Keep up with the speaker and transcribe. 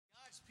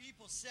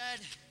People said,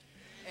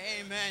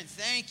 amen.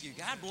 Thank you.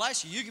 God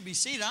bless you. You can be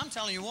seated. I'm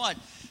telling you what,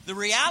 the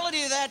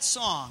reality of that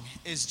song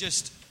is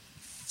just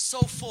so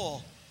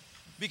full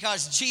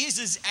because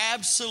Jesus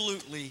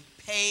absolutely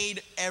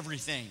paid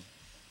everything.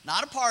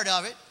 Not a part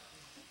of it,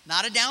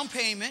 not a down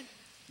payment,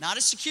 not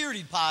a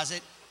security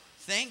deposit.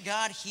 Thank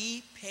God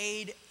he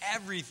paid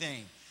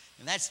everything.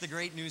 And that's the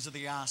great news of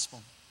the gospel.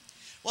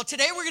 Well,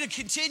 today we're going to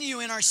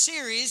continue in our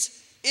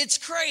series, It's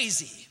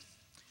Crazy.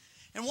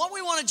 And what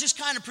we want to just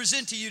kind of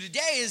present to you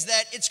today is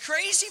that it's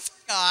crazy for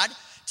God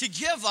to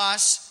give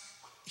us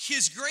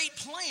his great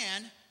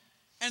plan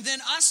and then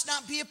us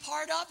not be a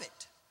part of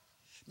it.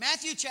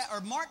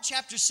 Mark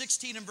chapter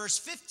 16 and verse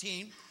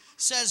 15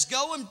 says,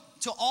 "Go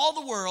into all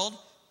the world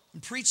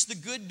and preach the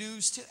good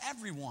news to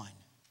everyone."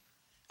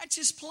 That's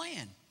his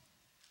plan.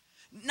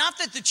 Not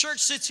that the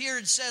church sits here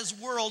and says,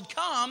 "World,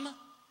 come,"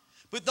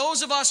 but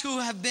those of us who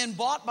have been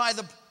bought by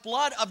the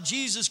blood of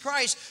Jesus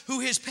Christ, who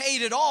has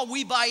paid it all,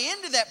 we buy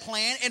into that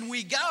plan and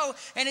we go,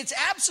 and it's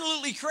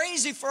absolutely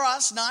crazy for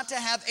us not to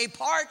have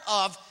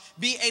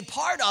be a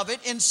part of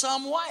it in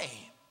some way.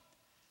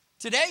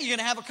 Today, you're going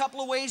to have a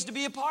couple of ways to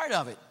be a part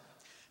of it.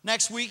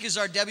 Next week is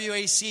our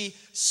WAC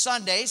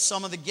Sunday.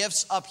 Some of the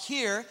gifts up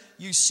here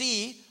you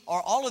see,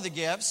 or all of the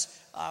gifts,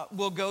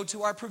 will go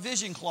to our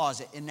provision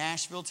closet in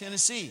Nashville,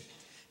 Tennessee.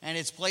 And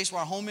it's a place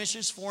where home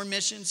missions, foreign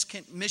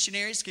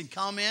missionaries can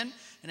come in.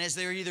 And as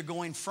they're either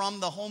going from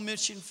the home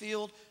mission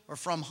field or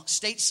from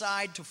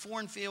stateside to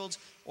foreign fields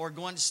or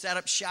going to set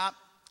up shop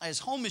as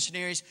home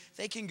missionaries,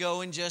 they can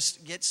go and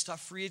just get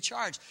stuff free of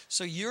charge.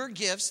 So your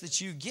gifts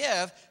that you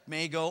give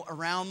may go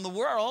around the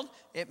world.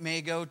 It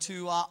may go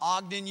to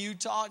Ogden,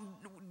 Utah.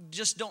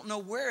 Just don't know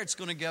where it's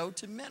going to go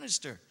to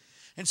minister.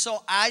 And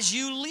so as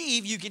you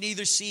leave, you can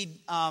either see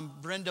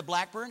Brenda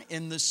Blackburn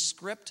in the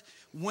script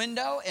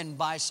window and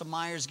buy some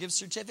Myers gift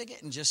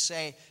certificate and just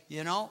say,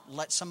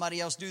 let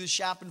somebody else do the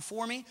shopping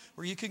for me.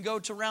 Or you can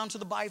go around to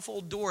the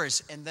bifold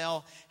doors and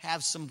they'll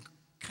have some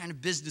kind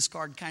of business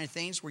card kind of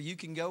things where you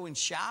can go and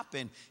shop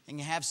and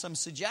have some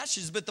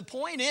suggestions. But the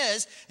point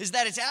is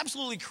that it's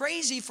absolutely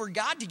crazy for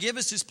God to give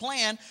us his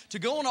plan to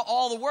go into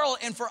all the world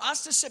and for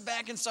us to sit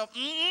back and say,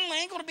 I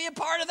ain't going to be a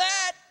part of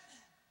that.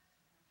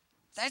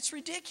 That's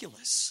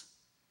ridiculous.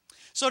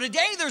 So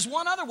today there's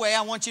one other way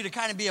I want you to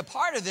kind of be a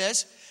part of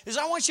this, is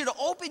I want you to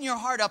open your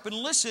heart up and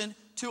listen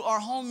to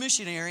our home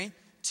missionary,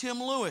 Tim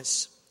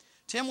Lewis.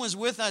 Tim was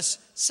with us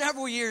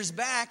several years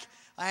back,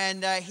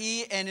 and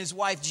he and his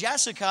wife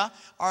Jessica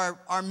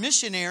are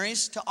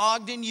missionaries to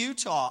Ogden,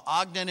 Utah.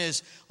 Ogden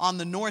is on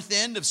the north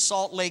end of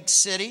Salt Lake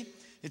City.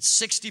 It's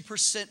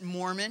 60%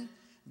 Mormon.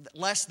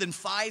 Less than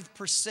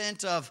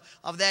 5%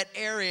 of that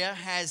area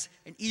has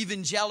an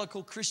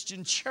evangelical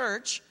Christian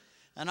church.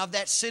 And of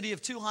that city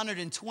of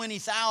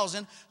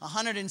 220,000,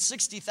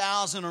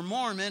 160,000 are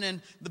Mormon,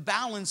 and the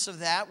balance of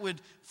that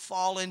would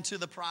fall into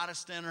the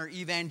Protestant or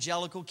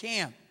evangelical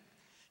camp.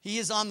 He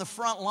is on the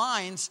front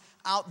lines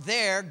out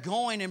there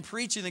going and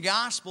preaching the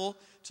gospel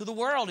to the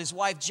world. His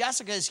wife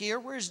Jessica is here.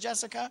 Where's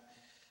Jessica?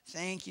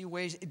 Thank you.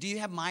 Do you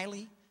have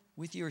Miley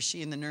with you, or is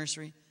she in the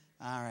nursery?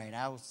 All right,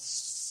 I'll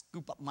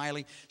scoop up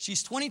Miley.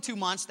 She's 22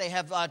 months. They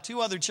have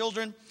two other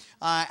children,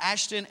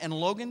 Ashton and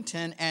Logan,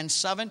 10 and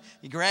 7.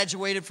 He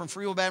graduated from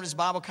Free Will Baptist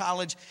Bible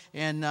College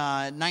in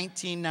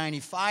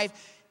 1995.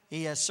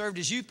 He has served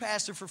as youth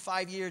pastor for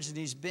 5 years, and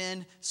he's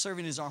been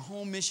serving as our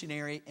home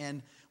missionary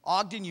in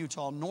Ogden,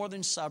 Utah,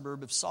 northern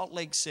suburb of Salt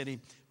Lake City,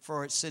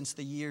 since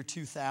the year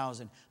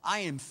 2000. I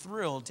am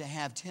thrilled to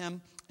have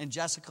Tim and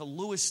Jessica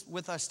Lewis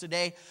with us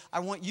today.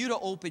 I want you to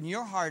open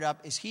your heart up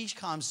as he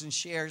comes and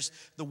shares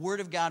the Word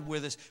of God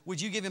with us.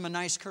 Would you give him a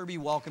nice Kirby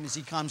welcome as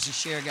he comes to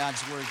share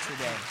God's Word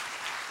today?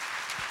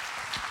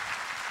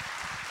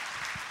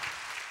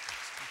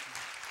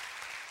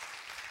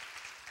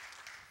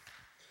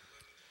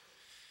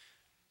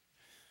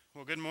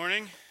 Well, good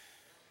morning.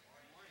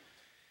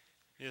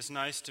 It's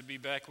nice to be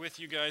back with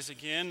you guys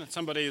again.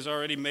 Somebody has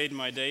already made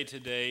my day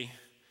today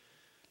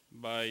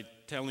by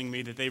telling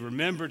me that they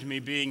remembered me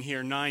being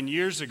here 9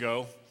 years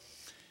ago.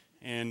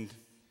 And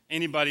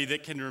anybody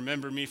that can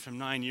remember me from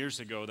 9 years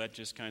ago, that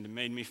just kind of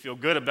made me feel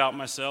good about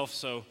myself.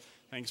 So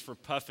thanks for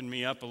puffing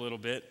me up a little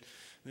bit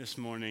this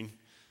morning.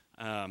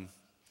 But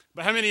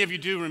how many of you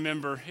do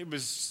remember,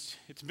 it's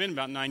been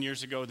about 9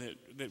 years ago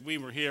that we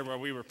were here, where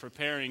we were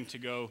preparing to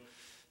go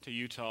to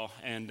Utah.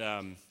 And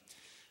I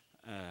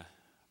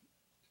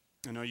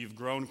know you've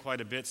grown quite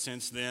a bit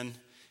since then,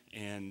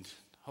 and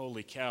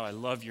holy cow, I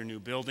love your new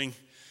building.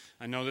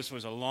 I know this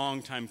was a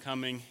long time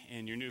coming,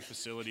 and your new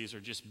facilities are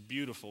just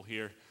beautiful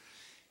here,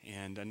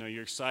 and I know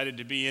you're excited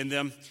to be in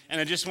them. And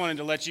I just wanted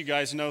to let you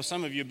guys know,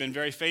 some of you have been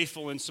very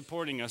faithful in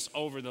supporting us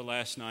over the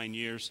last 9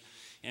 years,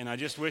 and I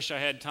just wish I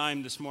had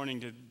time this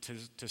morning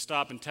to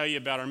stop and tell you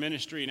about our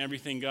ministry and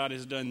everything God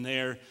has done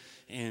there.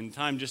 And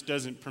time just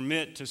doesn't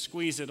permit to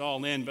squeeze it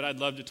all in, but I'd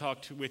love to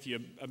talk with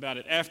you about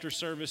it after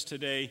service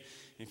today.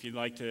 If you'd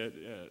like to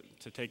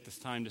take this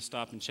time to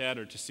stop and chat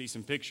or to see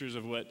some pictures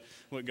of what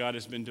God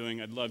has been doing,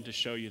 I'd love to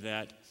show you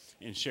that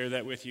and share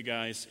that with you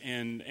guys.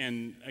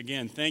 And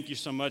again, thank you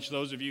so much,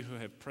 those of you who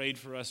have prayed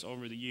for us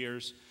over the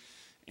years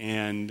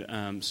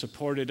and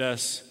supported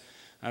us.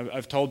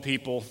 I've told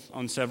people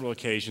on several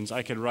occasions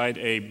I could write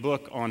a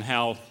book on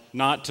how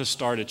not to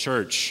start a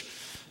church.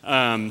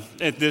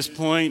 At this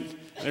point,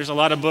 there's a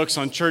lot of books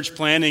on church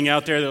planning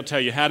out there that'll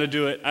tell you how to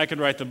do it. I could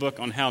write the book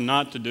on how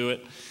not to do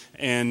it.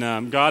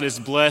 And God is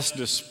blessed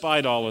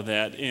despite all of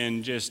that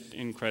in just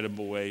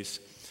incredible ways.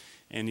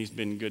 And He's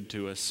been good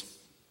to us.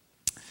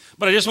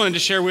 But I just wanted to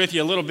share with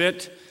you a little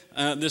bit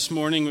this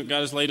morning what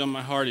God has laid on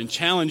my heart and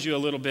challenge you a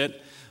little bit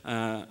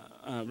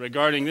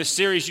regarding this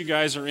series you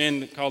guys are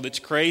in called It's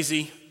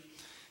Crazy.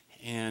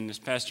 And as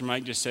Pastor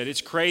Mike just said,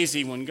 it's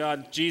crazy when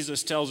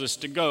Jesus tells us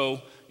to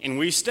go and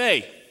we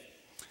stay.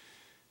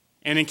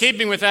 And in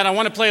keeping with that, I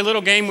want to play a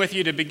little game with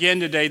you to begin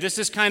today. This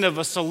is kind of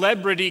a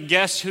celebrity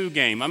Guess Who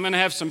game. I'm going to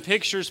have some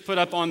pictures put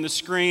up on the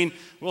screen.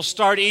 We'll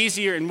start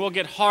easier and we'll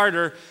get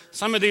harder.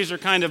 Some of these are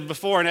kind of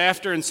before and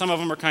after, and some of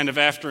them are kind of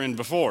after and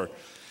before.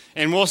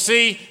 And we'll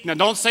see. Now,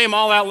 don't say them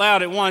all out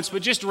loud at once,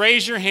 but just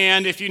raise your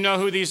hand if you know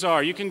who these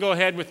are. You can go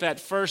ahead with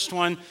that first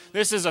one.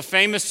 This is a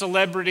famous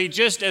celebrity,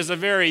 just as a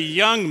very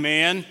young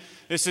man.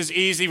 This is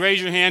easy. Raise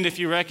your hand if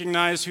you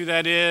recognize who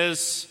that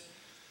is.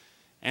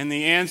 And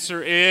the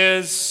answer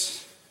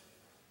is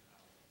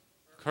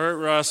Kurt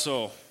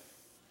Russell.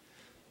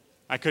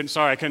 I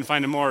couldn't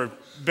find a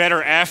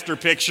better after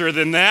picture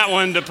than that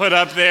one to put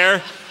up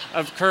there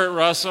of Kurt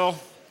Russell.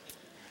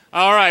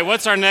 All right,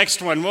 what's our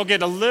next one? We'll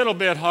get a little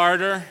bit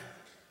harder.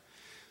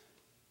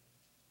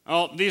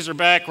 Oh, these are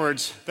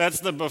backwards. That's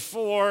the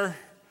before.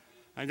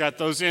 I got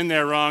those in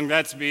there wrong.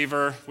 That's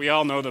Beaver. We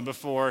all know the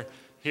before.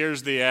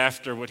 Here's the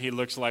after, what he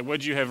looks like.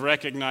 Would you have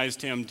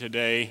recognized him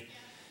today?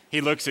 He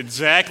looks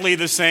exactly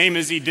the same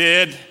as he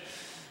did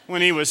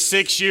when he was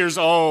 6 years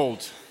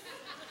old.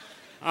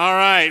 All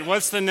right,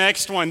 what's the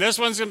next one? This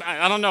one's,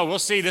 I don't know, we'll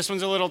see. This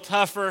one's a little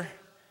tougher.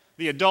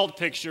 The adult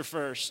picture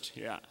first,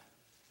 yeah.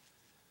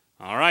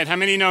 All right, how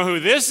many know who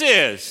this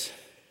is?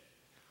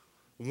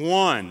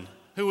 One.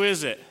 Who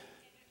is it?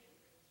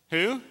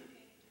 Who?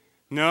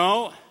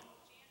 No?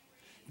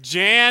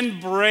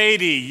 Jan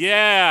Brady.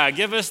 Yeah,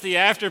 give us the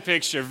after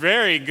picture.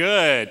 Very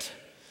good.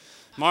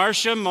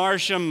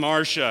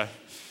 Marsha.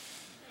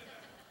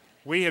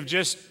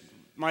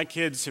 My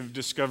kids have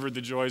discovered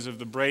the joys of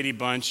the Brady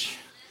Bunch.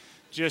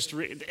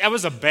 That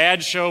was a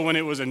bad show when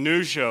it was a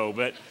new show,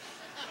 but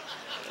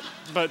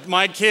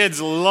my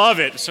kids love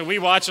it, so we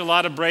watch a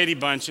lot of Brady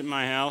Bunch at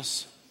my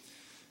house.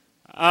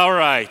 All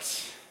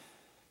right.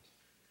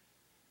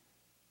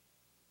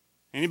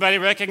 Anybody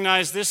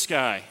recognize this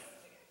guy?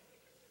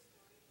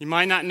 You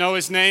might not know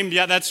his name.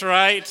 Yeah, that's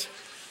right.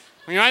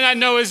 You might not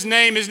know his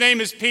name. His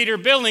name is Peter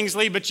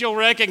Billingsley, but you'll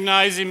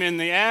recognize him in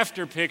the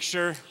after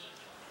picture.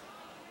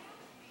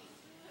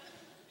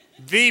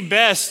 The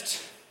best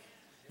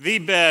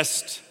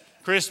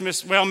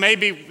Christmas, well,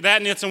 maybe that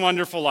and It's a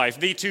Wonderful Life,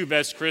 the two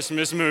best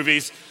Christmas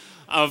movies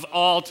of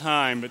all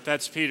time, but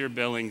that's Peter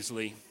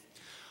Billingsley.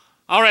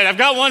 All right, I've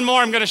got one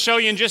more I'm going to show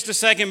you in just a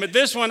second, but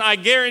this one, I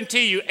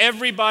guarantee you,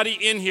 everybody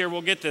in here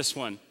will get this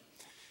one.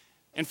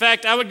 In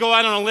fact, I would go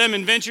out on a limb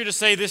and venture to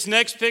say this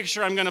next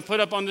picture I'm going to put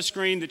up on the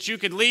screen, that you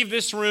could leave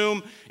this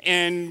room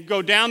and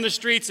go down the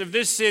streets of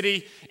this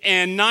city,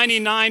 and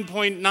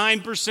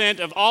 99.9%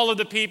 of all of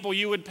the people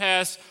you would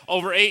pass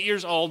over 8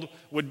 years old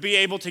would be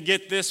able to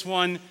get this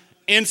one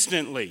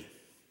instantly.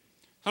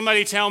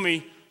 Somebody tell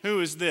me, who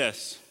is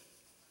this?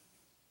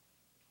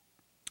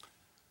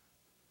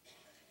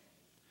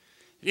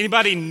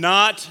 Anybody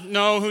not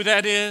know who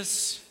that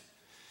is?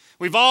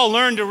 We've all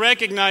learned to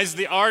recognize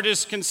the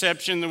artist's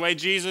conception, the way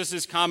Jesus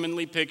is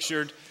commonly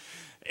pictured.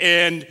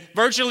 And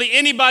virtually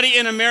anybody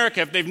in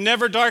America, if they've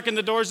never darkened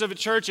the doors of a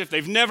church, if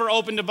they've never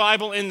opened a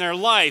Bible in their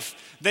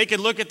life, they could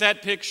look at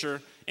that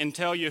picture and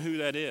tell you who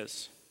that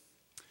is.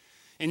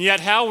 And yet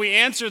how we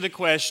answer the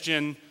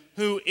question,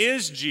 who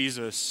is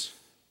Jesus,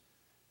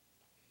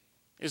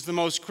 is the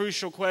most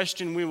crucial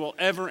question we will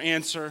ever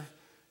answer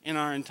in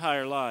our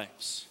entire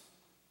lives.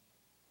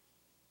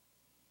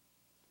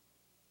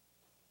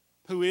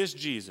 Who is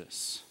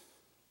Jesus?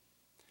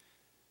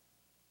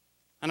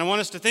 And I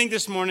want us to think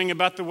this morning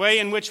about the way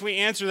in which we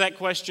answer that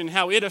question,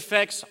 how it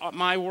affects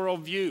my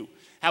worldview,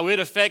 how it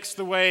affects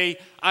the way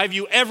I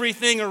view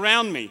everything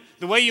around me.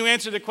 The way you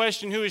answer the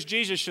question, who is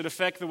Jesus, should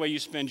affect the way you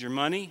spend your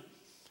money.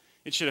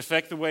 It should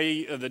affect the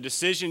way the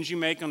decisions you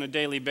make on a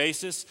daily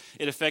basis.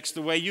 It affects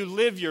the way you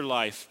live your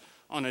life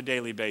on a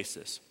daily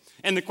basis.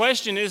 And the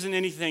question isn't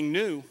anything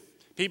new.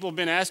 People have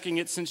been asking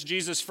it since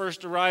Jesus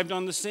first arrived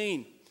on the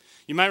scene.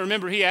 You might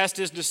remember he asked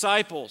his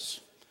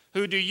disciples,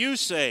 "Who do you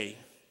say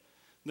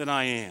that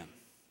I am?"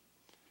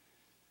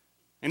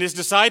 And his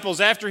disciples,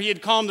 after he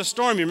had calmed the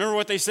storm, you remember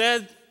what they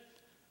said?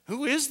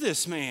 "Who is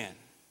this man?"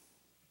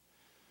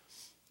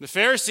 The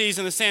Pharisees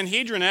and the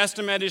Sanhedrin asked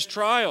him at his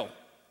trial,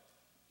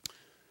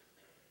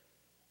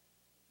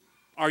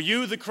 "Are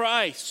you the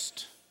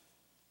Christ,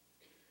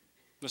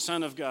 the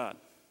Son of God?"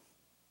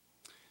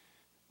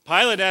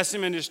 Pilate asked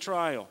him in his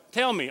trial,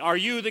 "Tell me, are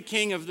you the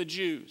King of the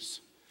Jews?"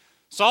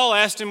 Saul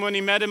asked him when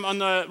he met him on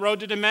the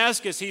road to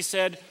Damascus, he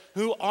said,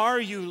 "Who are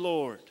you,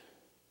 Lord?"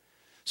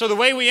 So the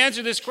way we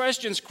answer this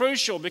question is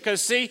crucial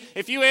because, see,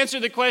 if you answer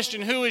the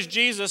question, who is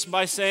Jesus,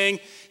 by saying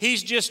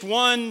he's just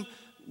one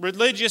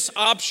religious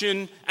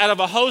option out of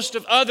a host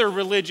of other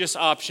religious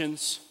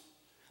options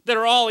that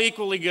are all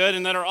equally good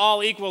and that are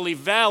all equally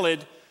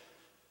valid,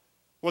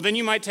 well, then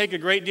you might take a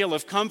great deal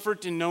of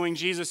comfort in knowing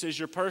Jesus is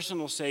your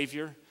personal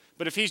Savior.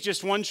 But if he's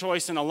just one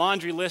choice in a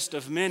laundry list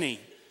of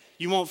many,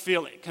 you won't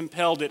feel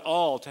compelled at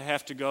all to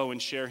have to go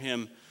and share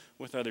him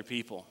with other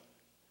people.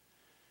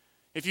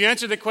 If you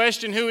answer the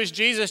question, who is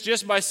Jesus,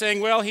 just by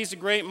saying, well, he's a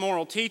great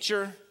moral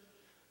teacher,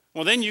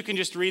 well, then you can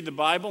just read the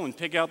Bible and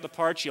pick out the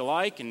parts you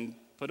like and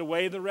put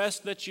away the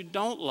rest that you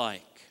don't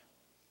like.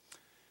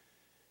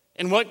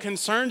 And what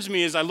concerns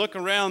me as I look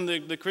around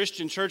the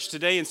Christian church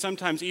today, and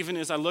sometimes even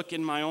as I look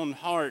in my own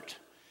heart,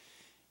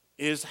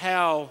 is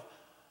how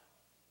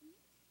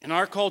in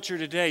our culture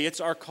today,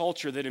 it's our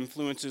culture that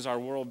influences our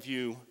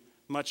worldview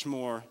much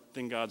more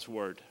than God's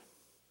Word,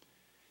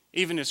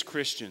 even as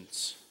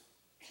Christians.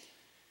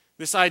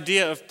 This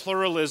idea of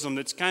pluralism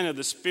that's kind of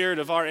the spirit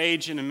of our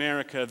age in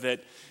America,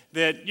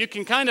 that you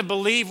can kind of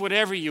believe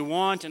whatever you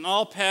want and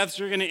all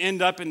paths are going to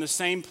end up in the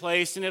same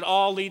place and it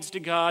all leads to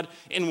God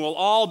and we'll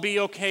all be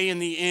okay in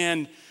the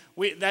end.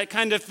 That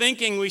kind of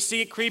thinking, we see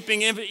it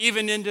creeping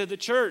even into the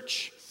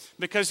church.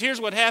 Because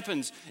here's what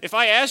happens. If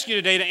I ask you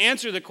today to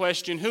answer the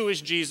question, who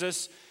is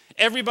Jesus?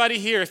 Everybody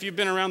here, if you've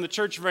been around the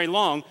church very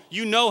long,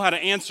 you know how to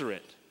answer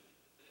it.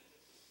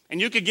 And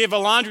you could give a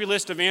laundry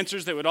list of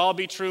answers that would all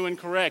be true and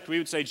correct. We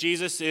would say he's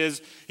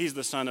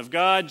the Son of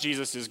God,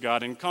 Jesus is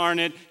God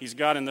incarnate, he's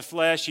God in the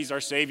flesh, he's our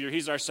Savior,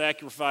 he's our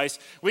sacrifice.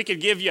 We could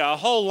give you a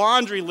whole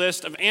laundry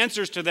list of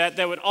answers to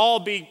that would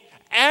all be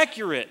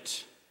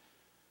accurate.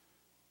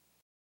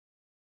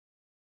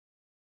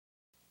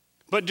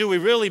 But do we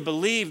really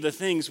believe the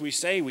things we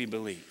say we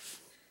believe?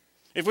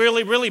 If we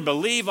really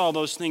believe all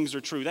those things are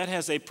true, that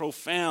has a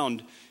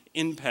profound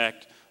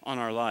impact on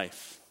our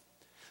life.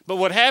 But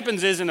what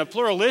happens is in a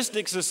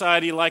pluralistic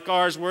society like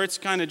ours where it's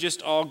kind of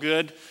just all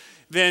good,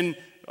 then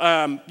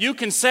you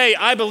can say,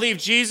 I believe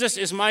Jesus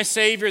is my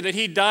Savior, that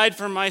he died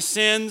for my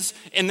sins,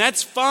 and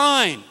that's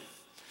fine.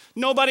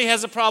 Nobody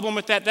has a problem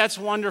with that. That's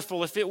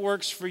wonderful if it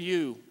works for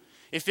you.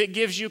 If it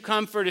gives you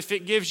comfort, if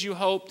it gives you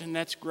hope, then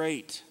that's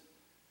great.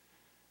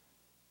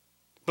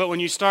 But when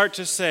you start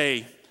to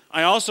say,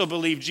 I also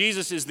believe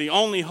Jesus is the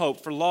only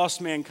hope for lost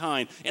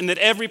mankind, and that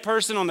every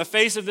person on the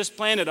face of this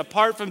planet,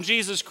 apart from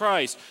Jesus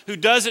Christ, who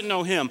doesn't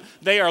know him,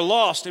 they are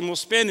lost and will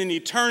spend an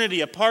eternity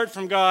apart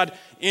from God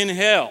in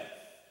hell.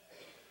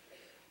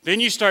 Then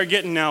you start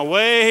getting, now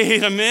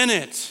wait a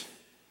minute.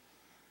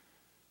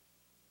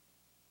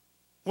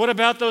 What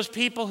about those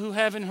people who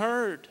haven't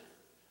heard?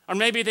 Or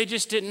maybe they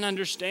just didn't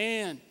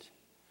understand.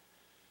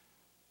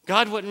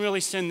 God wouldn't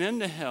really send them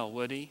to hell,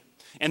 would he?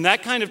 And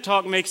that kind of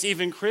talk makes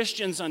even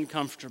Christians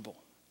uncomfortable.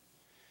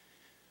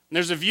 And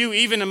there's a view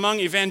even among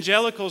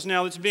evangelicals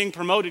now that's being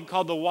promoted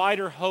called the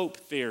wider hope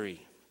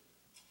theory.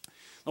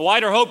 The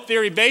wider hope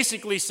theory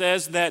basically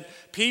says that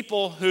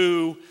people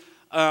who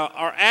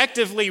are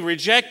actively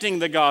rejecting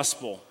the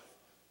gospel,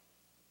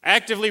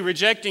 actively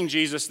rejecting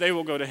Jesus, they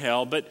will go to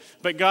hell. But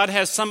God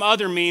has some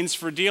other means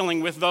for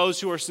dealing with those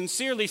who are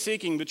sincerely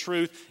seeking the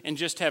truth and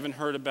just haven't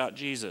heard about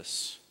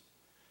Jesus.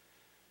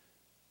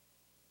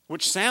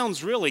 Which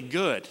sounds really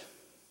good.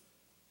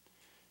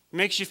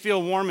 Makes you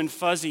feel warm and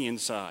fuzzy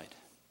inside.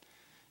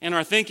 And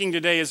our thinking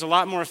today is a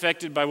lot more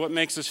affected by what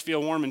makes us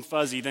feel warm and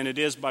fuzzy than it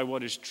is by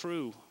what is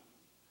true.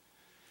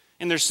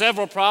 And there's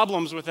several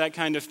problems with that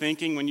kind of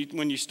thinking when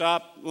you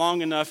stop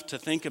long enough to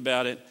think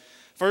about it.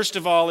 First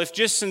of all, if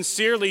just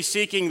sincerely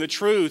seeking the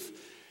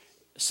truth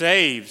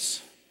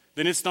saves,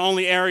 then it's the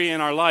only area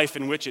in our life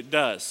in which it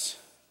does.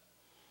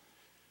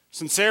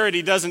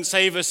 Sincerity doesn't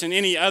save us in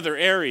any other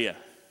area.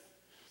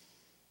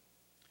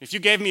 If you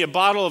gave me a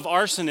bottle of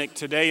arsenic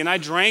today and I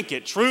drank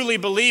it, truly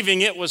believing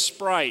it was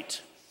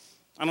Sprite.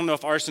 I don't know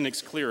if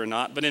arsenic's clear or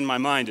not, but in my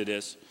mind it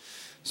is.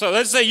 So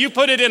let's say you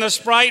put it in a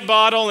Sprite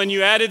bottle and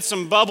you added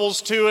some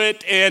bubbles to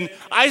it, and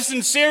I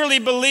sincerely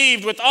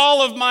believed with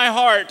all of my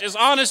heart, as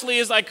honestly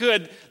as I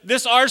could,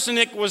 this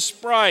arsenic was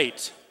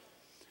Sprite.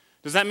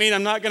 Does that mean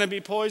I'm not going to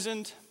be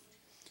poisoned?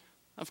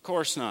 Of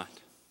course not.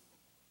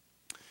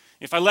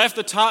 If I left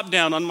the top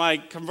down on my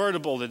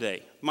convertible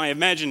today, my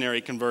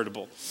imaginary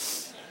convertible,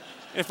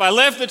 if I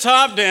left the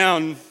top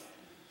down,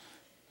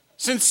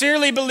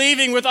 sincerely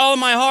believing with all of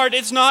my heart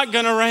it's not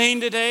going to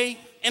rain today,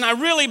 and I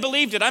really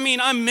believed it. I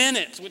mean, I meant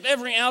it with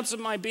every ounce of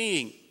my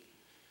being.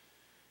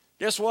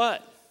 Guess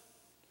what?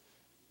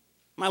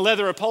 My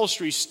leather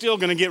upholstery is still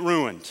going to get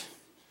ruined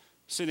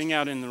sitting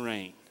out in the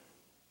rain.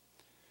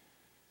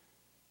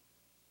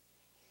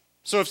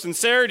 So if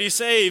sincerity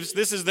saves,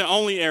 this is the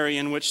only area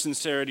in which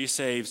sincerity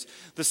saves.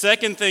 The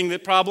second thing, the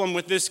problem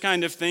with this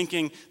kind of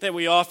thinking that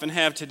we often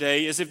have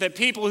today is if that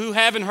people who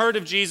haven't heard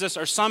of Jesus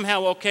are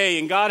somehow okay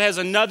and God has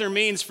another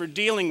means for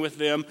dealing with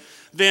them,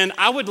 then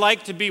I would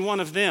like to be one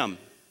of them.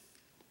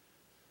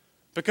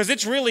 Because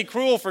it's really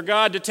cruel for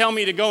God to tell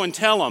me to go and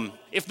tell them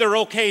if they're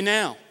okay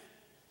now.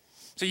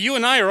 So you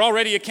and I are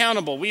already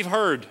accountable. We've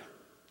heard.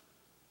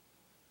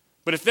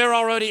 But if they're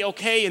already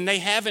okay and they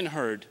haven't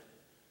heard,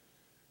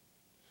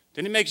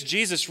 then it makes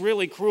Jesus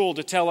really cruel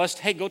to tell us,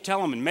 hey, go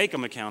tell them and make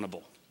them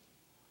accountable.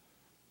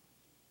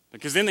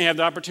 Because then they have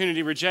the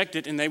opportunity to reject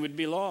it and they would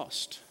be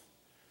lost.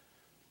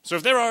 So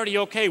if they're already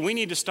okay, we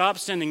need to stop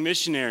sending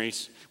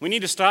missionaries. We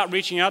need to stop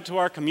reaching out to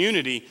our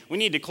community. We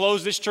need to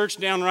close this church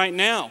down right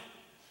now.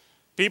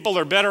 People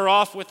are better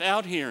off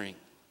without hearing.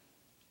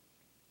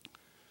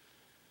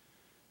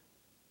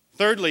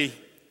 Thirdly,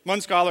 one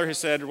scholar has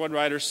said, or one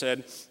writer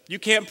said, you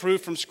can't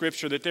prove from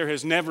Scripture that there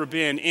has never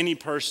been any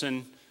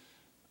person,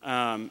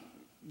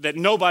 that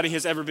nobody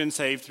has ever been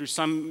saved through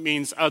some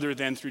means other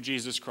than through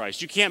Jesus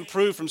Christ. You can't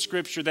prove from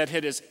Scripture that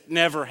it has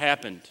never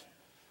happened.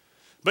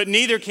 But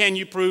neither can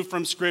you prove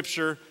from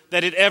Scripture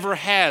that it ever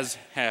has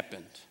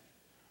happened.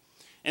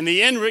 And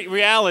the end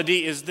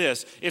reality is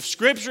this. If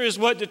Scripture is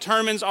what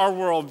determines our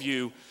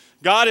worldview,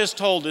 God has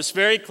told us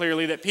very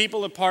clearly that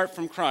people apart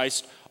from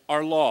Christ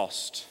are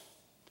lost.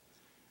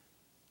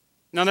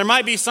 Now, there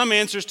might be some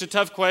answers to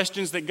tough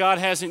questions that God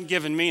hasn't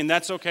given me, and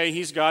that's okay.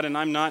 He's God and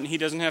I'm not, and He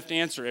doesn't have to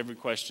answer every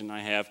question I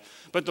have.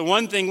 But the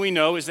one thing we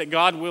know is that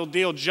God will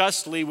deal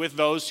justly with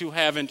those who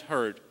haven't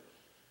heard.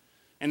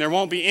 And there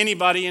won't be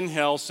anybody in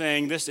hell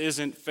saying this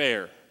isn't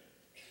fair.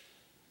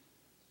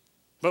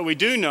 But we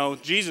do know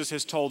Jesus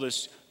has told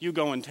us, you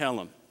go and tell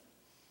them.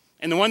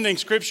 And the one thing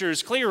Scripture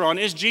is clear on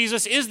is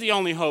Jesus is the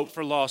only hope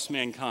for lost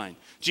mankind.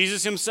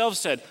 Jesus Himself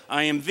said,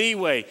 I am the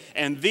way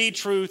and the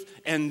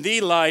truth and the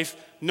life.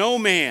 No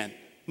man,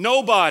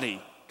 nobody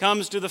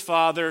comes to the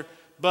Father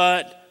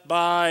but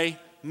by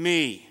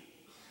me.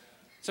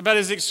 It's about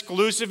as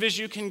exclusive as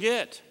you can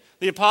get.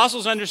 The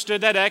apostles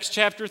understood that, Acts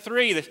chapter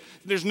 3, that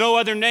there's no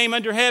other name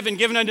under heaven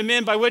given unto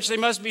men by which they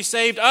must be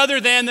saved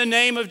other than the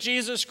name of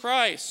Jesus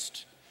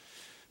Christ.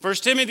 1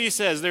 Timothy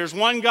says there's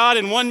one God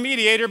and one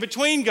mediator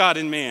between God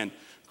and man,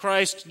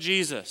 Christ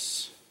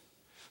Jesus.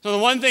 So the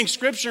one thing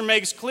Scripture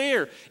makes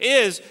clear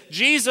is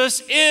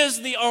Jesus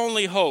is the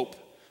only hope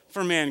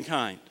for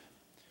mankind.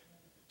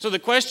 So the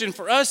question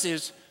for us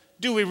is,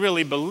 do we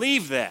really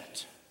believe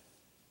that?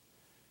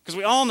 Because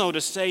we all know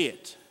to say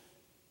it.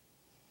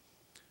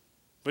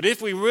 But if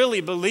we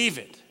really believe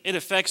it, it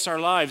affects our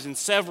lives in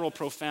several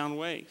profound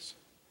ways.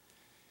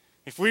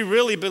 If we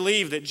really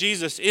believe that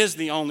Jesus is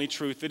the only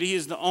truth, that He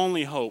is the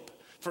only hope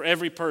for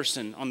every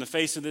person on the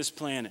face of this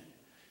planet,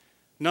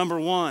 number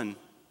one,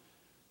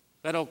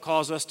 that'll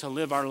cause us to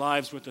live our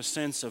lives with a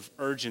sense of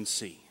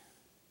urgency.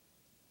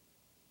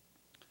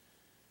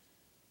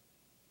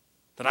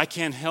 That I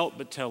can't help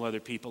but tell other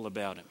people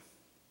about Him.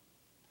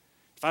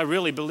 If I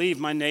really believe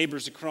my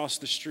neighbors across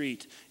the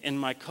street and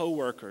my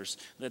coworkers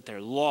that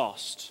they're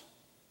lost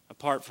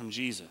apart from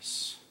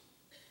Jesus,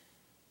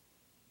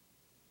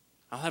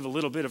 I'll have a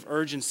little bit of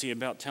urgency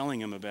about telling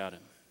them about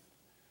Him.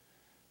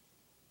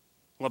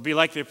 Well, I'll be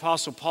like the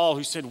Apostle Paul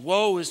who said,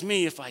 woe is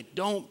me if I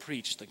don't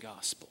preach the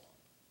gospel.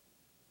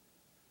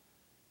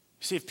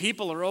 You see, if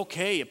people are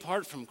okay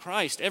apart from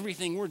Christ,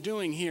 everything we're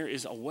doing here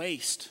is a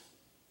waste.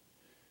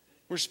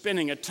 We're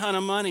spending a ton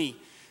of money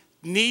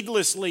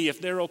needlessly if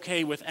they're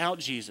okay without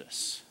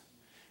Jesus.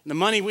 The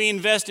money we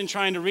invest in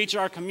trying to reach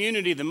our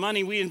community, the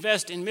money we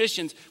invest in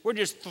missions, we're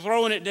just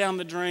throwing it down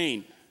the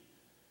drain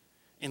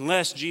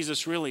unless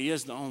Jesus really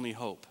is the only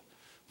hope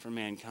for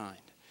mankind.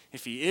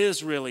 If He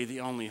is really the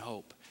only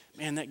hope,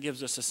 man, that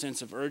gives us a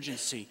sense of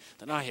urgency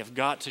that I have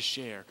got to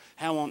share.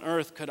 How on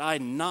earth could I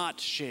not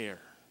share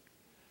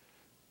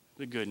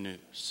the good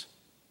news?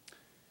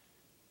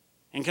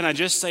 And can I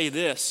just say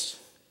this?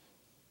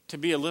 To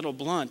be a little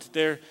blunt,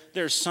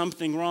 there's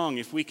something wrong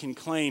if we can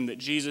claim that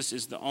Jesus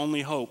is the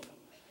only hope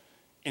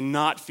and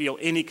not feel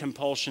any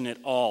compulsion at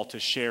all to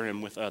share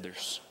Him with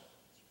others.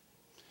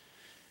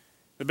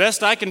 The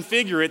best I can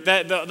figure it,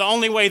 that the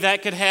only way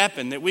that could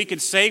happen, that we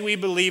could say we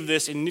believe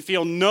this and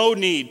feel no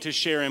need to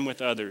share Him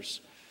with others,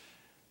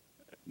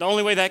 the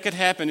only way that could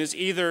happen is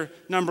either,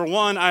 number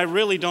one, I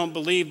really don't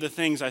believe the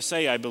things I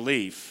say I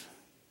believe.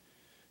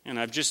 And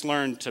I've just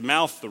learned to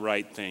mouth the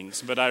right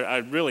things, but I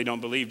really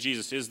don't believe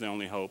Jesus is the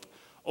only hope.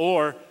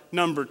 Or,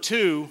 number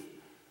two,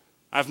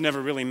 I've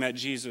never really met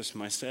Jesus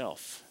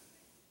myself.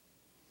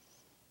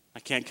 I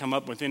can't come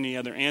up with any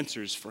other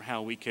answers for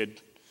how we could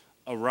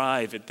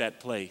arrive at that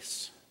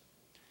place.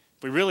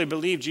 If we really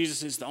believe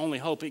Jesus is the only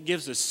hope, it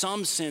gives us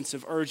some sense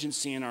of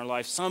urgency in our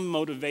life, some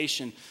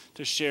motivation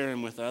to share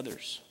Him with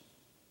others.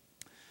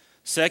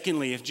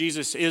 Secondly, if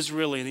Jesus is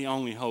really the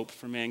only hope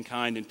for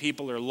mankind and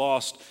people are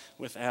lost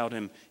without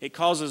Him, it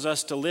causes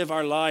us to live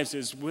our lives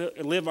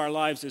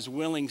as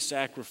willing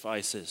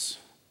sacrifices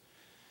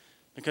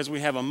because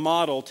we have a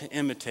model to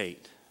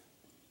imitate.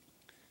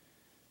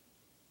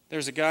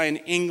 There's a guy in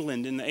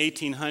England in the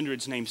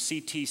 1800s named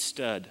C.T.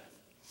 Studd.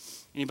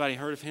 Anybody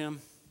heard of him?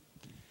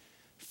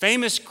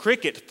 Famous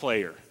cricket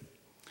player.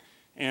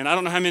 And I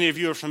don't know how many of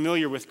you are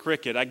familiar with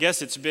cricket. I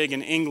guess it's big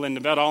in England.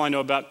 About all I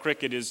know about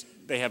cricket is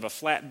they have a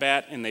flat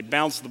bat and they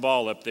bounce the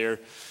ball up there,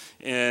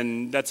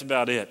 and that's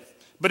about it.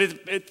 But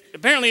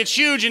apparently it's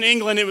huge in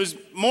England. It was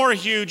more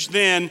huge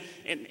then.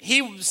 And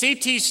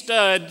C.T.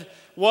 Studd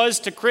was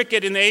to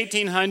cricket in the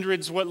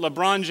 1800s what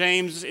LeBron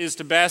James is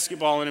to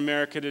basketball in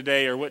America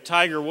today, or what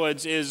Tiger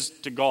Woods is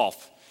to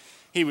golf.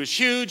 He was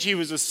huge. He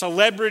was a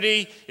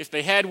celebrity. If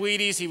they had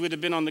Wheaties, he would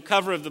have been on the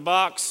cover of the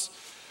box.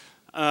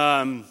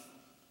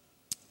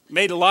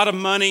 Made a lot of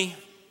money.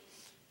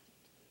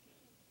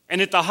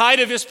 And at the height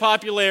of his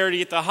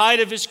popularity, at the height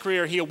of his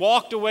career, he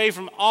walked away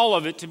from all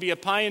of it to be a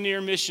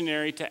pioneer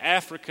missionary to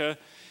Africa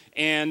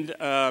and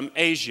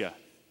Asia.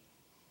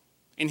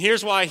 And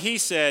here's why he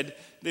said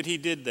that he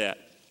did that.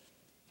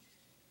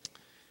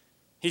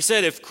 He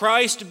said, "If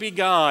Christ be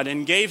God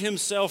and gave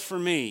himself for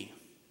me,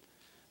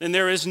 then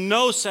there is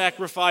no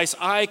sacrifice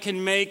I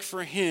can make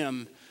for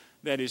him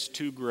that is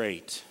too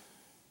great."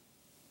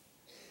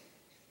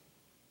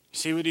 You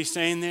see what he's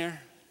saying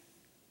there?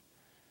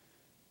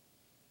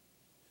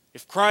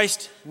 If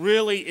Christ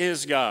really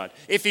is God,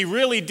 if he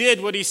really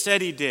did what he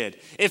said he did,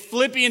 if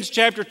Philippians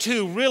chapter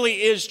 2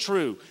 really is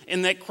true,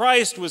 and that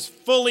Christ was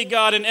fully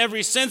God in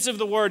every sense of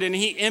the word, and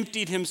he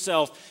emptied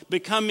himself,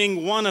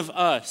 becoming one of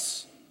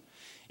us,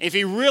 if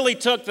he really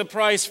took the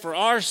price for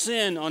our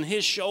sin on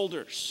his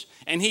shoulders,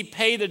 and he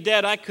paid a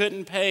debt I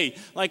couldn't pay,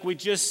 like we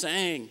just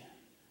sang,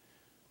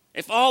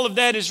 if all of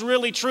that is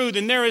really true,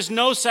 then there is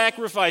no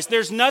sacrifice.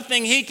 There's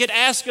nothing he could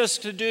ask us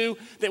to do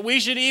that we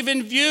should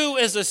even view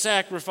as a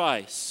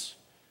sacrifice.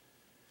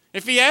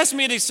 If he asked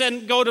me to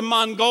go to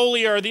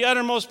Mongolia or the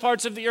uttermost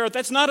parts of the earth,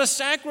 that's not a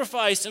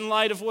sacrifice in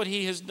light of what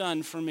he has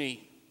done for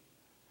me.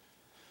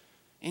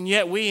 And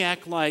yet we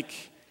act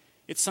like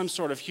it's some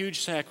sort of huge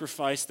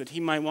sacrifice that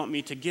he might want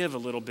me to give a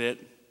little bit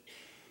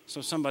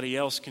so somebody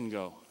else can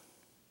go.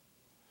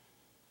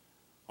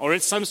 Or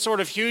it's some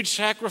sort of huge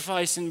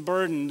sacrifice and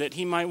burden that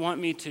he might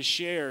want me to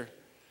share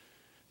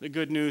the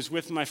good news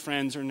with my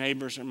friends or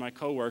neighbors or my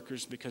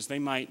coworkers, because they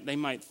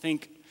might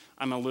think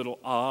I'm a little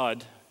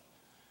odd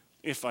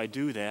if I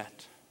do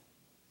that.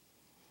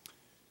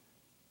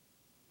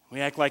 We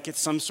act like it's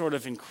some sort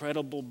of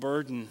incredible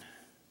burden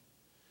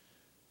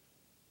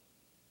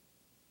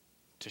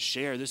to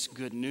share this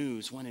good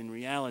news, when in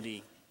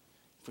reality,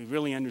 if we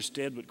really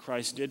understood what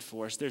Christ did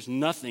for us, there's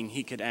nothing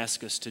he could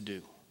ask us to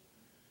do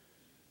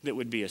that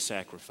would be a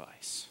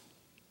sacrifice.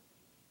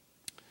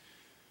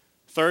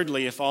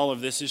 Thirdly, if all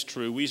of this is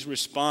true, we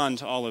respond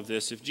to all of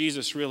this. If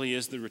Jesus really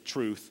is the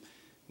truth,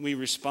 we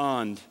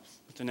respond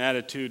with an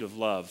attitude of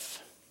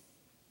love.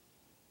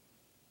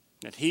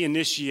 That he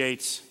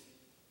initiates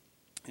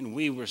and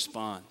we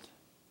respond.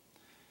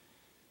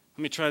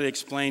 Let me try to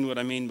explain what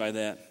I mean by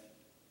that.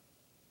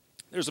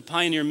 There's a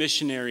pioneer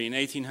missionary in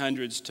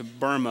 1800s to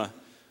Burma,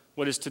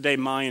 what is today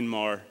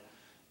Myanmar,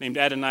 named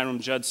Adoniram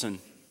Judson.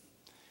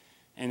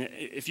 And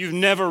if you've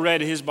never read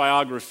his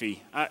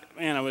biography, I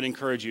would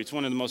encourage you. It's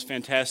one of the most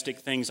fantastic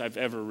things I've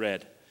ever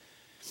read.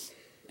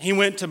 He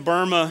went to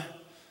Burma,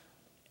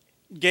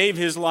 gave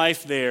his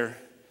life there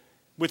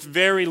with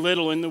very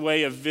little in the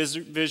way of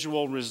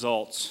visual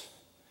results.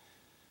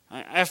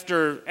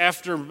 After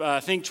I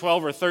think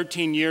 12 or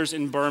 13 years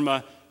in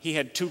Burma, he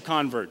had 2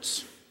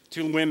 converts,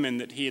 2 women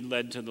that he had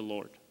led to the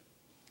Lord.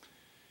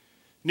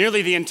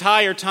 Nearly the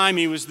entire time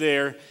he was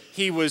there,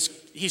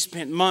 he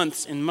spent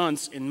months and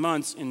months and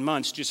months and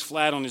months just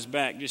flat on his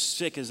back, just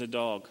sick as a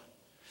dog.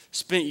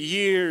 Spent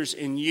years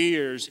and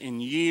years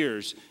and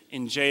years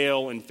in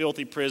jail and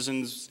filthy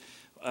prisons,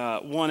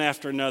 one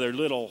after another,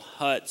 little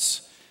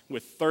huts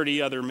with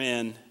 30 other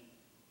men.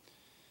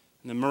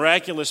 And the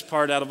miraculous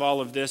part out of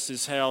all of this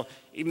is how,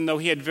 even though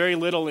he had very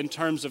little in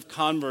terms of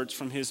converts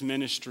from his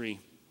ministry,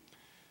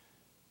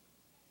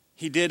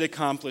 he did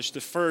accomplish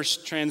the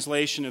first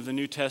translation of the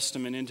New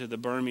Testament into the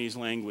Burmese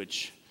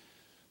language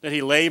that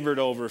he labored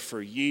over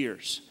for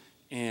years.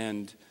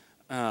 And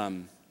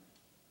some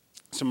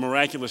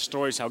miraculous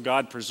stories how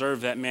God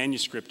preserved that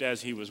manuscript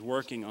as he was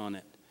working on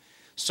it.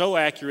 So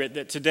accurate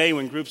that today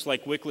when groups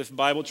like Wycliffe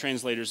Bible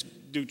Translators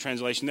do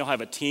translation, they'll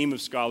have a team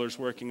of scholars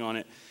working on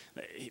it.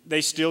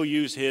 They still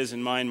use his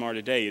in Myanmar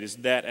today. It is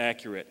that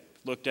accurate.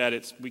 Looked at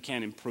it, we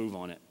can't improve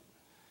on it.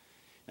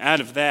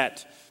 Out of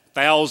that,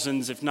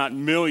 thousands, if not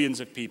millions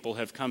of people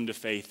have come to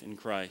faith in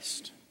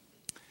Christ.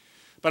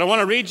 But I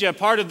want to read you a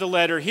part of the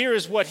letter. Here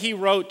is what he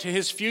wrote to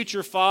his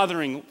future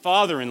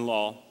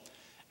father-in-law,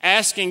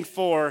 asking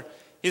for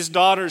his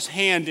daughter's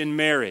hand in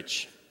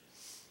marriage.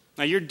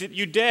 Now, you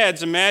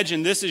dads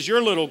imagine this is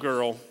your little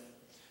girl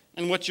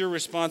and what your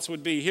response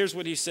would be. Here's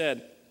what he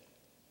said.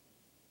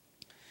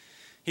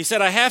 He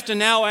said, "I have to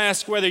now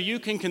ask whether you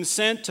can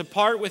consent to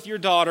part with your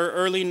daughter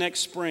early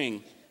next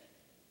spring,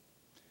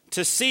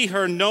 to see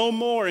her no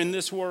more in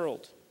this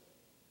world.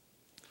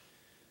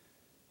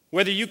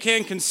 Whether you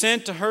can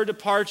consent to her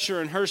departure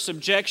and her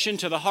subjection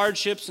to the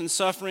hardships and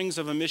sufferings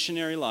of a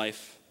missionary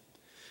life.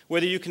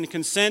 Whether you can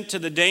consent to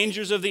the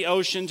dangers of the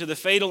ocean, to the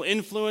fatal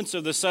influence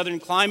of the southern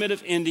climate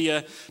of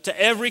India,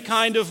 to every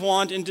kind of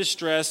want and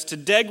distress, to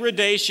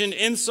degradation,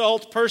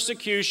 insult,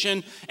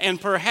 persecution, and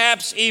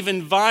perhaps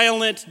even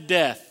violent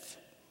death."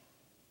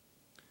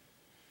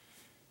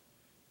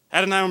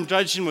 Adoniram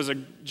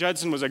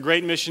Judson was a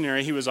great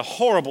missionary. He was a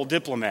horrible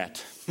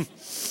diplomat.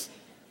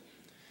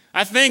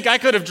 I think I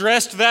could have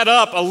dressed that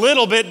up a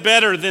little bit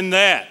better than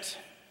that.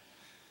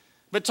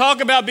 But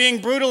talk about being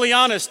brutally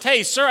honest.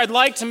 Hey, sir, I'd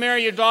like to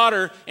marry your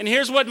daughter, and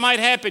here's what might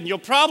happen. You'll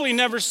probably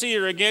never see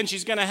her again.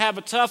 She's going to have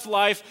a tough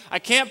life. I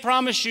can't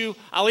promise you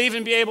I'll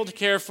even be able to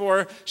care for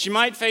her. She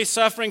might face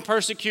suffering,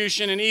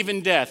 persecution, and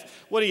even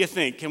death. What do you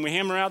think? Can we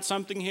hammer out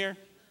something here?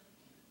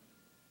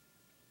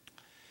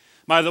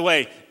 By the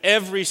way,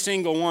 every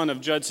single one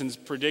of Judson's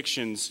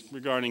predictions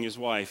regarding his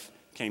wife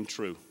came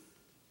true.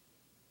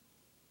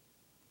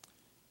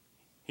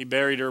 He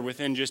buried her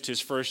within just his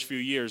first few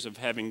years of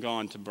having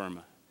gone to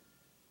Burma.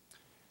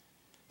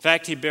 In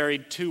fact, he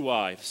buried 2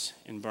 wives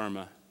in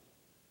Burma.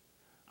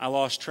 I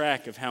lost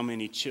track of how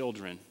many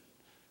children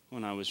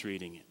when I was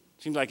reading it.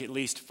 Seemed like at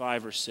least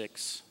 5 or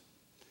 6.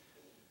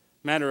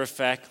 Matter of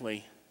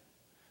factly,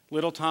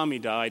 little Tommy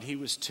died. He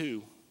was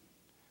 2.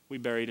 We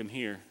buried him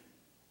here.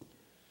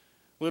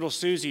 Little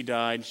Susie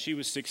died. She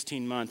was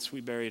 16 months.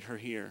 We buried her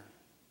here.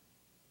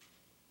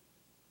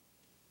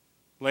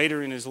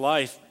 Later in his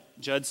life,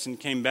 Judson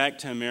came back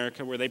to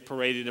America where they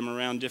paraded him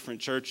around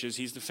different churches.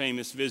 He's the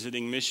famous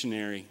visiting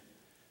missionary.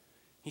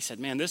 He said,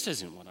 man, this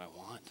isn't what I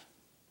want.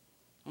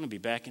 I want to be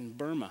back in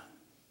Burma.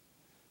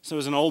 So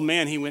as an old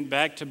man, he went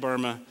back to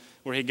Burma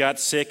where he got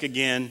sick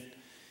again.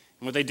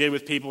 And what they did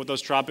with people with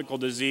those tropical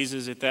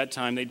diseases at that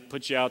time, they'd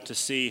put you out to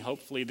sea.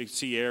 Hopefully the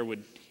sea air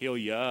would heal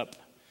you up.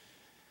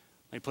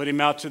 They put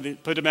him out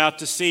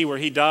to sea where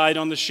he died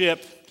on the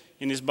ship,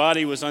 and his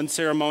body was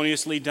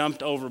unceremoniously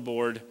dumped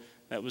overboard.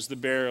 That was the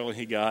burial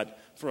he got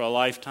for a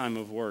lifetime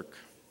of work.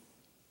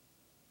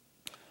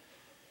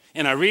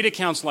 And I read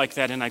accounts like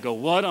that and I go,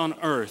 what on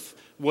earth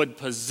would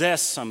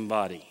possess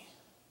somebody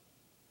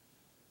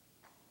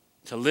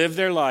to live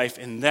their life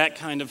in that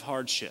kind of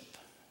hardship?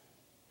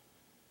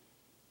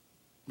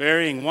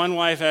 Burying one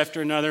wife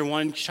after another,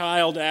 one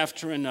child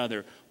after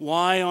another.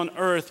 Why on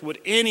earth would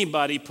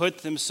anybody put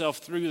themselves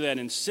through that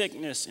in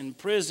sickness, in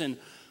prison?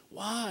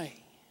 Why?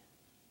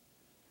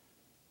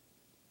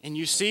 And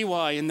you see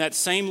why in that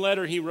same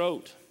letter he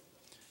wrote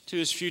to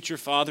his future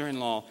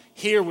father-in-law.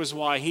 Here was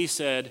why he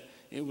said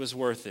it was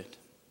worth it.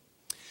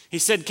 He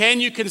said,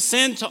 can you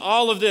consent to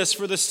all of this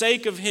for the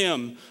sake of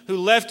him who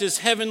left his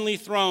heavenly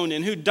throne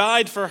and who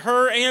died for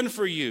her and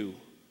for you?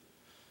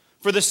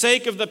 For the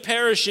sake of the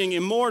perishing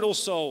immortal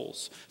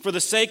souls, for the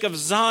sake of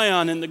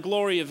Zion and the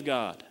glory of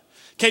God.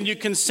 Can you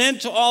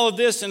consent to all of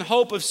this in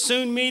hope of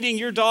soon meeting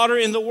your daughter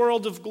in the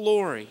world of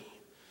glory,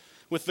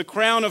 with the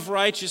crown of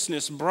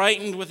righteousness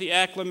brightened with the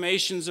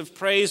acclamations of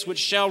praise which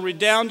shall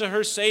redound to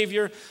her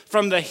Savior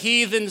from the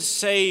heathen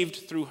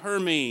saved through her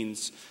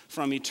means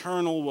from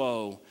eternal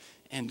woe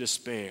and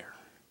despair?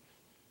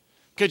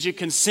 Could you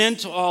consent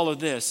to all of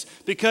this?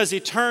 Because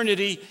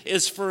eternity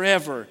is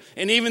forever.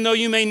 And even though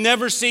you may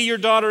never see your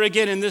daughter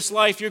again in this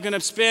life, you're going to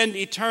spend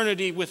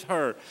eternity with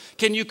her.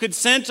 Can you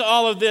consent to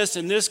all of this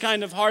in this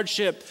kind of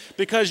hardship?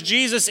 Because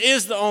Jesus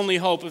is the only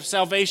hope of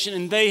salvation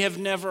and they have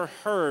never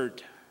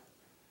heard.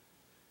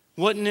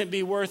 Wouldn't it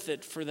be worth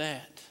it for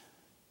that?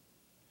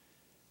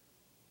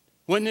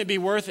 Wouldn't it be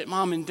worth it,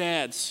 mom and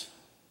dads,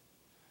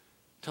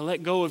 to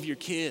let go of your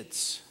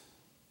kids?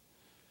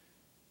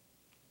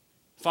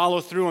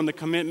 Follow through on the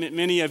commitment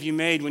many of you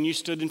made when you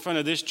stood in front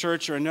of this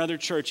church or another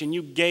church and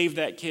you gave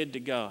that kid to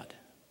God.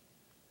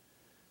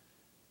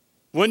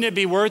 Wouldn't it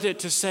be worth it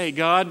to say,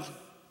 God,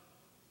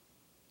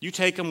 you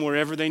take them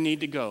wherever they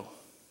need to go.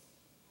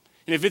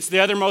 And if it's the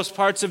othermost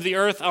parts of the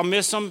earth, I'll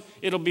miss them.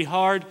 It'll be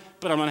hard,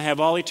 but I'm going to have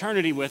all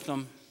eternity with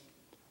them.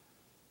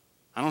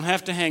 I don't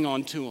have to hang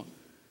on to them.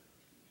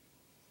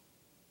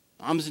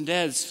 Moms and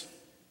dads,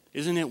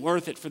 isn't it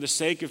worth it for the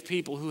sake of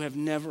people who have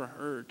never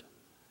heard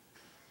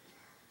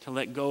to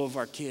let go of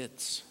our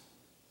kids?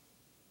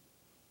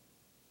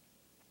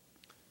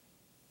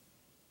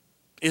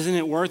 Isn't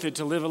it worth it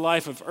to live a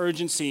life of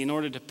urgency in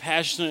order to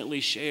passionately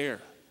share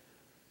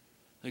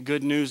the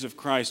good news of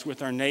Christ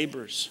with our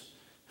neighbors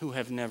who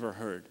have never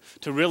heard?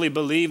 To really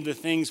believe the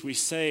things we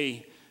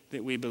say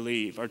that we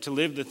believe, or to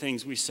live the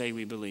things we say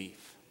we believe.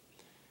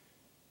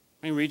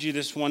 Let me read you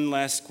this one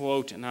last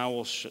quote and I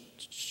will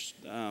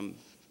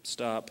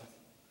stop.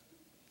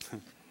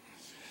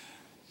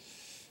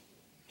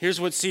 Here's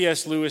what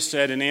C.S. Lewis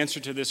said in answer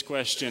to this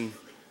question,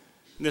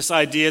 this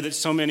idea that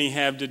so many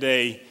have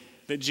today,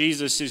 that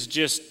Jesus is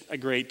just a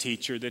great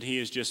teacher, that he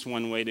is just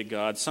one way to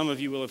God. Some of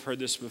you will have heard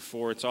this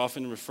before. It's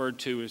often referred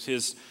to as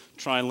his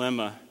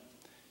trilemma.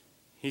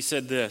 He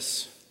said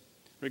this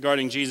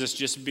regarding Jesus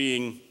just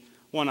being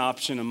one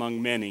option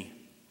among many.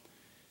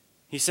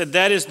 He said,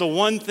 that is the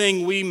one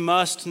thing we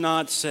must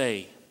not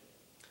say.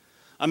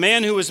 A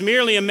man who was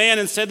merely a man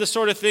and said the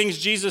sort of things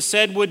Jesus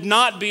said would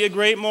not be a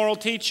great moral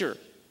teacher.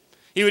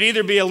 He would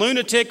either be a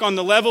lunatic on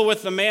the level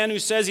with the man who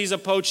says he's a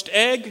poached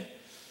egg,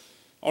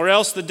 or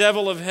else the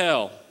devil of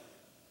hell.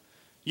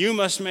 You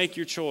must make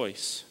your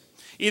choice.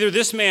 Either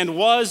this man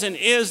was and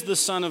is the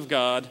Son of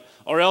God,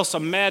 or else a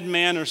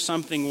madman or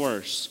something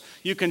worse.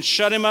 You can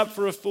shut him up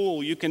for a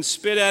fool. You can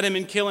spit at him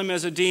and kill him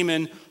as a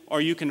demon,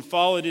 or you can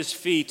fall at his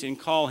feet and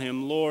call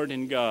him Lord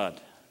and God.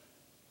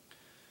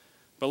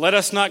 But let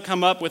us not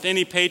come up with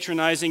any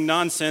patronizing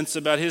nonsense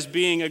about his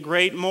being a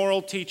great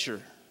moral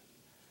teacher.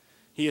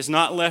 He has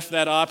not left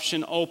that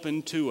option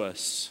open to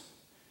us.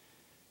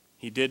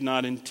 He did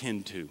not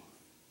intend to.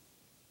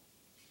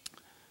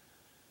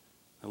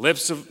 The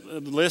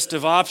list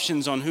of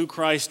options on who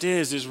Christ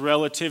is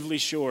relatively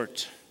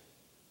short.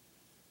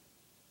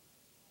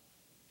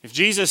 If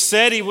Jesus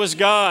said he was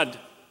God,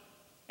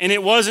 and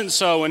it wasn't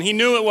so, and he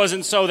knew it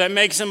wasn't so, that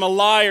makes him a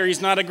liar.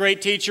 He's not a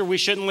great teacher. We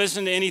shouldn't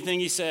listen to anything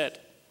he said.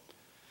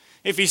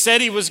 If he said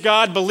he was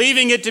God,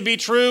 believing it to be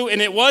true,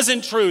 and it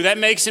wasn't true, that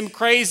makes him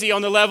crazy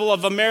on the level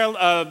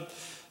of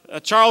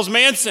Charles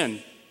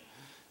Manson.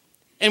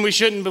 And we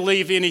shouldn't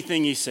believe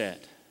anything he said.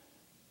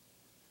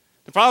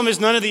 The problem is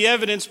none of the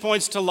evidence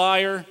points to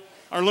liar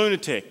or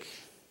lunatic.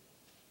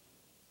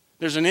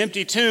 There's an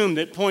empty tomb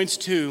that points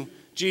to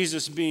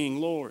Jesus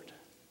being Lord.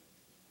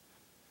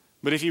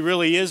 But if he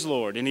really is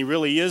Lord, and he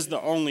really is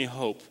the only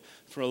hope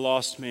for a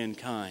lost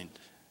mankind,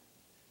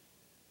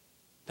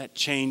 that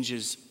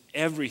changes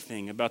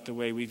everything about the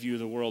way we view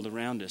the world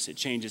around us. It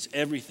changes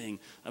everything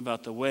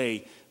about the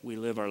way we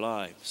live our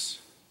lives.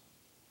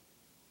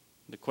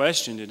 The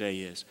question today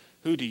is,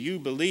 who do you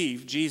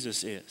believe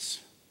Jesus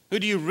is? Who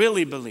do you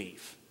really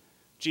believe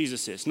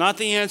Jesus is? Not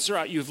the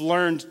answer you've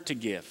learned to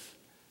give.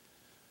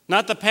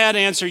 Not the pat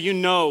answer you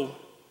know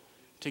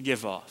to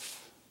give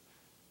off.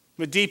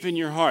 But deep in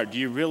your heart, do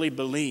you really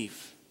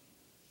believe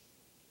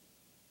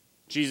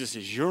Jesus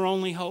is your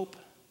only hope?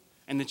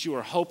 And that you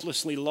are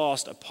hopelessly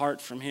lost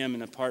apart from him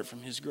and apart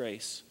from his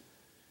grace.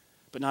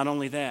 But not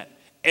only that,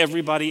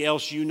 everybody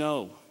else you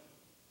know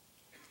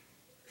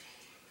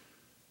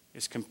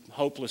is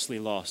hopelessly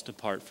lost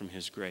apart from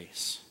his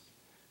grace.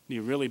 Do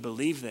you really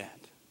believe that?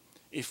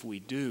 If we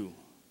do,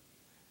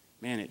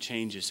 man, it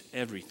changes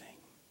everything.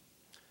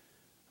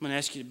 I'm going to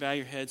ask you to bow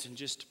your heads and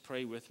just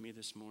pray with me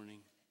this morning.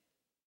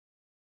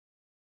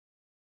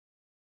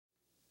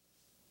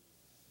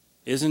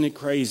 Isn't it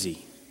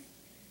crazy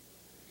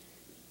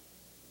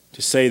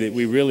to say that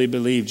we really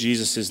believe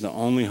Jesus is the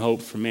only hope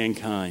for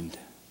mankind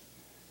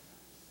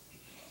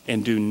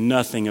and do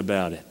nothing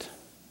about it?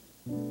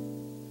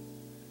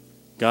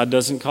 God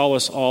doesn't call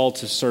us all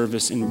to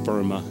service in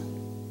Burma.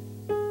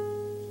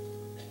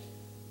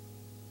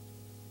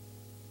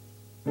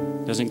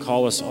 Doesn't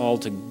call us all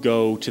to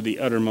go to the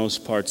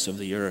uttermost parts of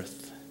the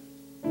earth.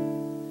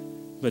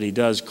 But he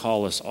does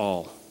call us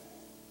all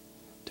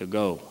to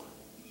go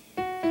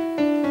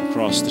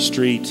across the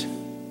street,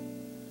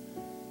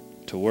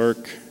 to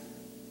work,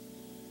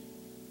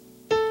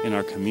 in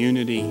our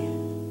community.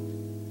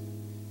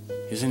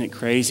 Isn't it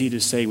crazy to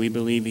say we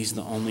believe he's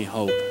the only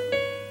hope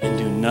and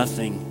do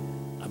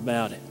nothing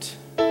about it?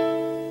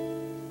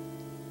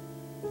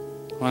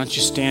 Why don't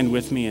you stand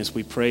with me as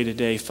we pray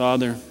today?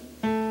 Father,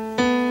 we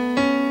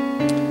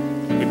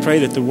pray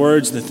that the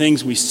words, the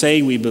things we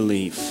say we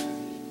believe,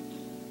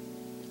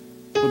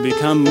 will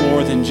become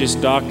more than just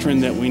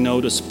doctrine that we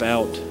know to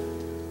spout.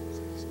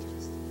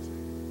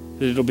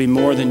 That it'll be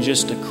more than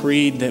just a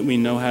creed that we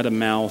know how to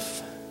mouth.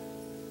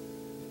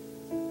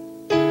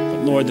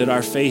 Lord, that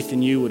our faith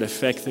in you would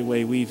affect the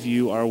way we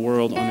view our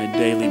world on a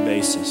daily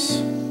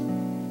basis.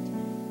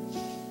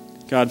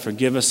 God,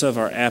 forgive us of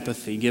our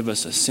apathy. Give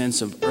us a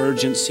sense of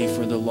urgency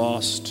for the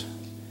lost.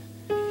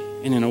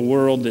 And in a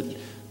world that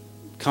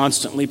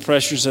constantly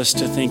pressures us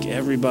to think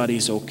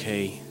everybody's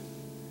okay,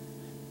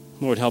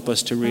 Lord, help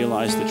us to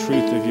realize the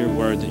truth of your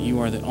word, that you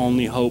are the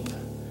only hope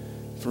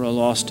for a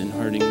lost and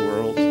hurting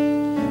world.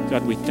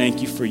 God, we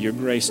thank you for your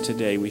grace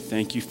today. We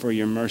thank you for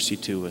your mercy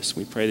to us.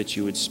 We pray that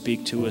you would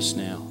speak to us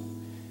now.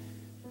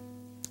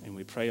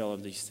 We pray all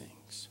of these things